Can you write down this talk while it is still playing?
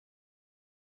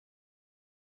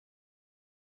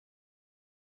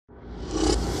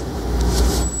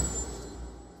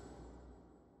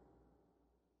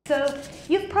So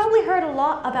you've probably heard a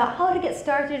lot about how to get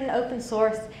started in open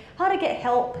source, how to get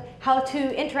help, how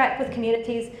to interact with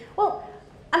communities. Well,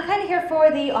 I'm kind of here for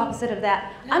the opposite of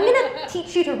that. I'm going to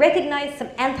teach you to recognize some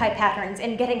anti-patterns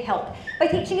in getting help by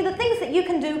teaching you the things that you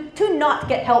can do to not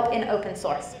get help in open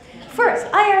source. First,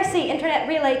 IRC, Internet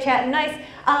Relay Chat, nice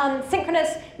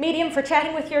synchronous medium for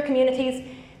chatting with your communities.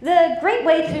 The great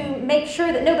way to make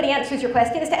sure that nobody answers your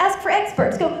question is to ask for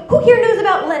experts. Go, who here knows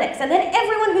about Linux? And then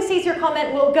everyone who sees your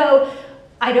comment will go,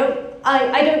 I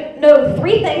don't know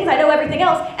 3 things, I know everything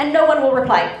else, and no one will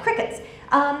reply. Crickets.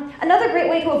 Another great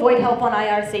way to avoid help on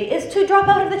IRC is to drop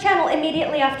out of the channel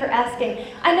immediately after asking.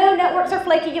 I know networks are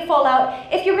flaky, you fall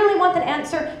out. If you really want an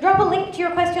answer, drop a link to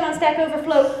your question on Stack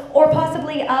Overflow, or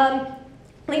possibly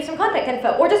leave some contact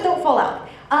info, or just don't fall out.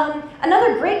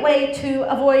 Another great way to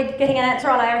avoid getting an answer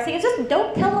on IRC is just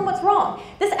don't tell them what's wrong.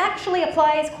 This actually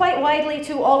applies quite widely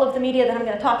to all of the media that I'm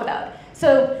going to talk about.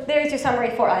 So there's your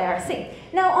summary for IRC.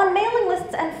 Now on mailing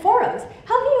lists and forums,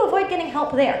 how can you avoid getting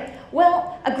help there?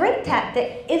 Well, a great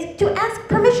tactic is to ask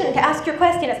permission to ask your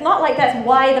question. It's not like that's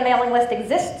why the mailing list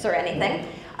exists or anything.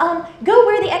 Go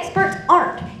where the experts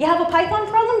aren't. You have a Python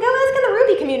problem? Go ask in the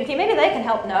Ruby community. Maybe they can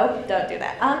help. No, don't do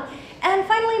that. And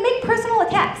finally, make personal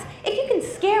attacks. If you can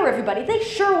scare everybody, they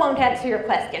sure won't answer your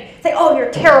question. Say, oh,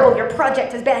 you're terrible, your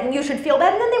project is bad, and you should feel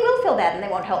bad, and then they will feel bad, and they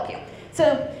won't help you.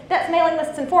 So that's mailing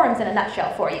lists and forums in a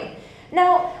nutshell for you.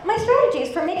 Now, my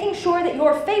strategies for making sure that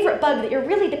your favorite bug that you're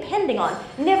really depending on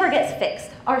never gets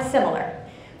fixed are similar.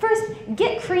 First,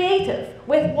 get creative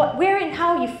with where and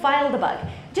how you file the bug.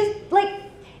 Just like,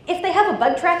 if they have a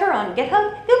bug tracker on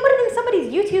GitHub, go put it in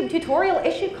somebody's YouTube tutorial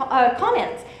issue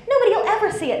comments. Nobody will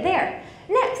ever see it there.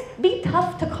 Next, be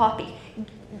tough to copy.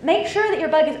 Make sure that your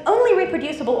bug is only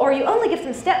reproducible, or you only give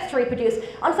some steps to reproduce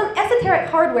on some esoteric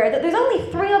hardware that there's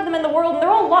only 3 of them in the world and they're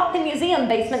all locked in museum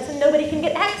basements and nobody can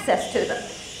get access to them.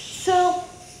 So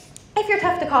if you're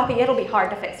tough to copy, it'll be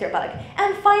hard to fix your bug.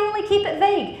 And finally, keep it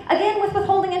vague. Again, with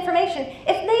withholding information,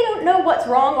 if they don't know what's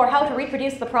wrong or how to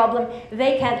reproduce the problem,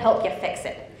 they can't help you fix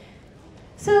it.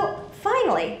 So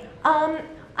finally,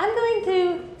 I'm going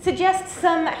to suggest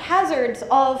some hazards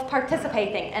of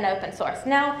participating in open source.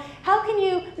 Now, how can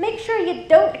you make sure you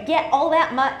don't get all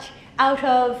that much out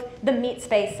of the meat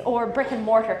space or brick and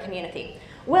mortar community?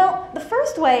 Well, the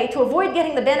first way to avoid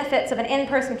getting the benefits of an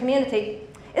in-person community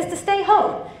is to stay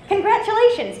home.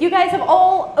 Congratulations, you guys have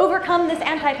all overcome this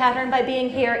anti-pattern by being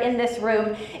here in this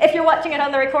room. If you're watching it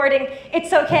on the recording,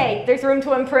 it's okay, there's room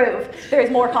to improve.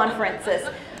 There's more conferences.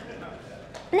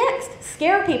 Next,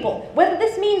 scare people. Whether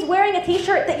this means wearing a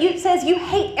t-shirt that says you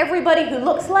hate everybody who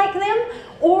looks like them,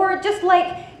 or just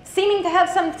like seeming to have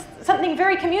something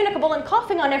very communicable and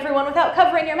coughing on everyone without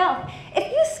covering your mouth. If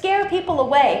you scare people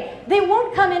away, they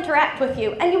won't come interact with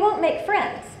you and you won't make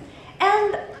friends.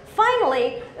 And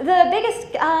finally, the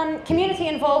biggest community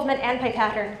involvement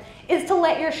anti-pattern is to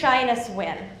let your shyness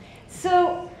win.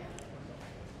 So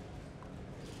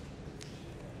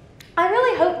I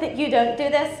really hope that you don't do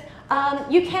this.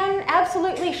 You can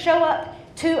absolutely show up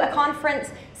to a conference,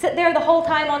 sit there the whole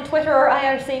time on Twitter or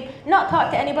IRC, not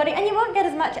talk to anybody, and you won't get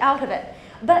as much out of it.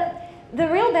 But the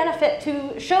real benefit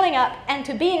to showing up and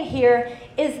to being here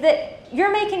is that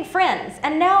you're making friends.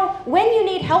 And now, when you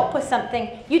need help with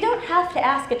something, you don't have to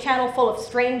ask a channel full of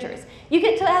strangers. You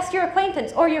get to ask your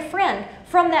acquaintance or your friend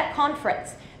from that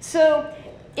conference. So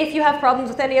if you have problems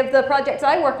with any of the projects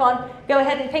I work on, go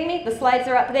ahead and ping me. The slides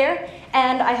are up there.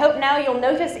 And I hope now you'll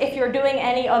notice if you're doing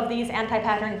any of these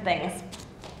anti-pattern things.